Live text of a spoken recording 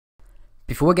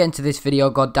Before we get into this video,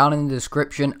 go down in the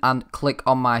description and click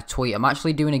on my tweet. I'm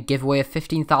actually doing a giveaway, a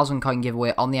 15,000 coin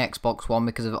giveaway on the Xbox One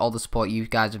because of all the support you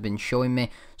guys have been showing me.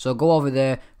 So go over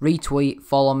there, retweet,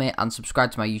 follow me and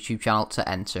subscribe to my YouTube channel to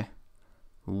enter.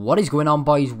 What is going on,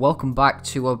 boys? Welcome back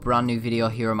to a brand new video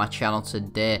here on my channel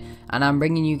today, and I'm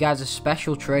bringing you guys a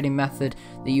special trading method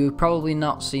that you've probably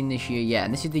not seen this year yet,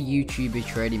 and this is the YouTuber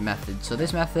trading method. So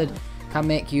this method can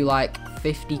make you like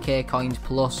 50k coins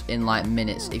plus in like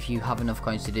minutes if you have enough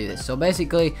coins to do this. So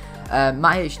basically,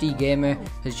 my HD Gamer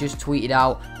has just tweeted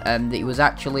out that he was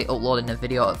actually uploading a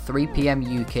video at 3 PM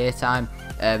UK time,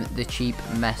 the cheap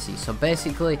Messi. So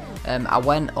basically, I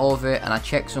went over and I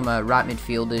checked some right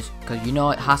midfielders, because you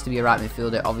know it has to be a right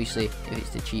midfielder obviously if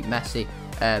it's the cheap Messi.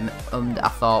 And I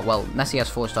thought, well, Messi has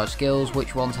 4-star skills.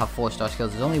 Which ones have 4-star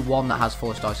skills? There's only one that has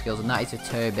 4-star skills, and that is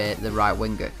Iturbe, the right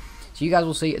winger. So you guys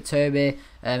will see Iturbe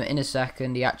in a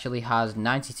second. He actually has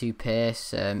 92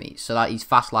 pace, so that he's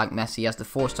fast like Messi. He has the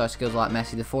 4-star skills like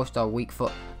Messi, the 4-star weak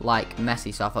foot like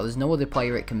Messi. So I thought there's no other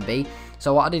player it can be.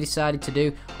 So what I decided to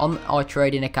do on our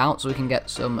trading account, so we can get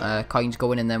some coins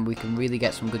going, and then we can really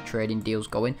get some good trading deals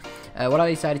going. What I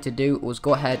decided to do was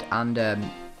go ahead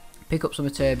and pick up some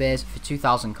Iturbes for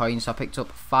 2,000 coins. So I picked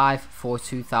up 5 for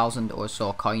 2,000 or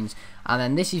so coins, and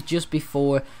then this is just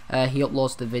before he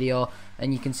uploads the video,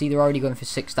 and you can see they're already going for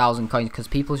 6,000 coins because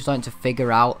people are starting to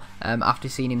figure out after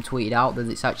seeing him tweet it out that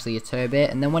it's actually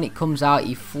Iturbe. And then when it comes out,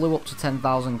 he flew up to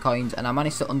 10,000 coins, and I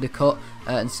managed to undercut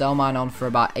and sell mine on for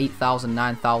about 8,000,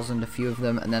 9,000, a few of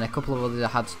them, and then a couple of others I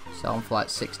had to sell on for like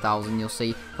 6,000. You'll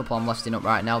see a couple I'm listing up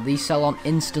right now. These sell on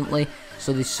instantly,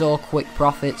 so they're so quick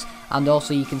profits. And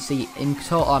also you can see in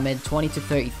total I made 20 to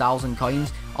 30,000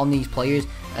 coins on these players,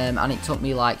 and it took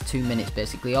me like 2 minutes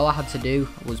basically. All I had to do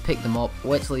was pick them up,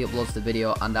 wait till he uploads the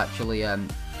video, and actually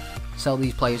sell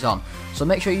these players on. So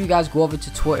make sure you guys go over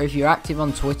to Twitter if you're active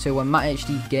on Twitter. When Matt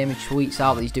HD Gamer tweets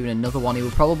out that he's doing another one, he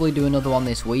will probably do another one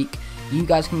this week. You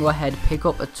guys can go ahead, pick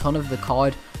up a ton of the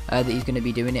card that he's going to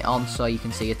be doing it on. So you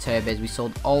can see Iturbes, we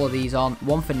sold all of these on,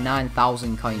 one for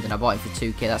 9,000 coins, and I bought it for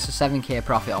 2k. That's a 7k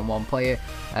profit on one player,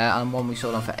 and one we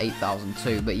sold on for 8,000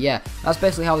 too. But yeah, that's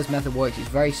basically how this method works. It's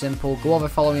very simple. Go over,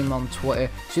 follow him on Twitter.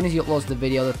 As soon as he uploads the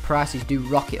video, the prices do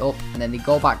rocket up, and then they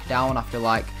go back down after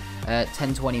like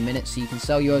 10-20 minutes, so you can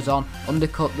sell yours on,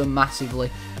 undercut them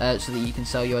massively, so that you can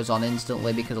sell yours on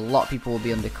instantly, because a lot of people will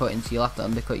be undercutting, so you'll have to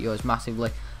undercut yours massively.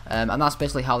 And that's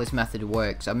basically how this method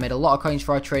works. I've made a lot of coins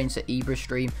for our trading to Ibra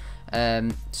stream,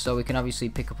 so we can obviously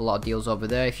pick up a lot of deals over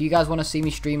there. If you guys want to see me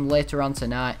stream later on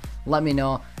tonight, let me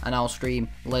know, and I'll stream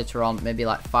later on, maybe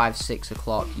like 5-6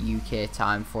 o'clock UK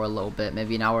time for a little bit,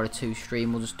 maybe an hour or two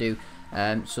stream. We'll just do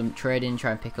some trading,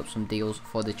 try and pick up some deals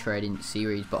for the trading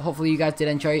series. But hopefully you guys did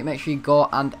enjoy it. Make sure you go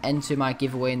and enter my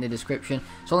giveaway in the description.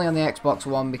 It's only on the Xbox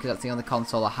One because that's the only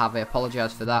console I have. I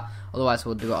apologise for that, otherwise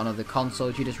we'll do it on other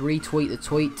consoles. You just retweet the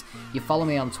tweet, you follow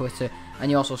me on Twitter,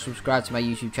 and you also subscribe to my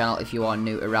YouTube channel if you are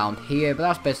new around here. But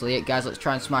that's basically it, guys. Let's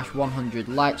try and smash 100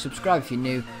 likes. Subscribe if you're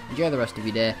new. Enjoy the rest of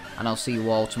your day, and I'll see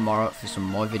you all tomorrow for some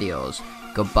more videos.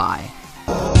 Goodbye.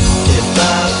 If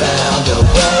I found a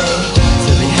way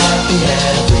to be happy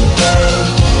every day,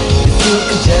 if you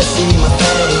could just see my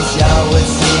face, y'all would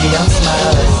see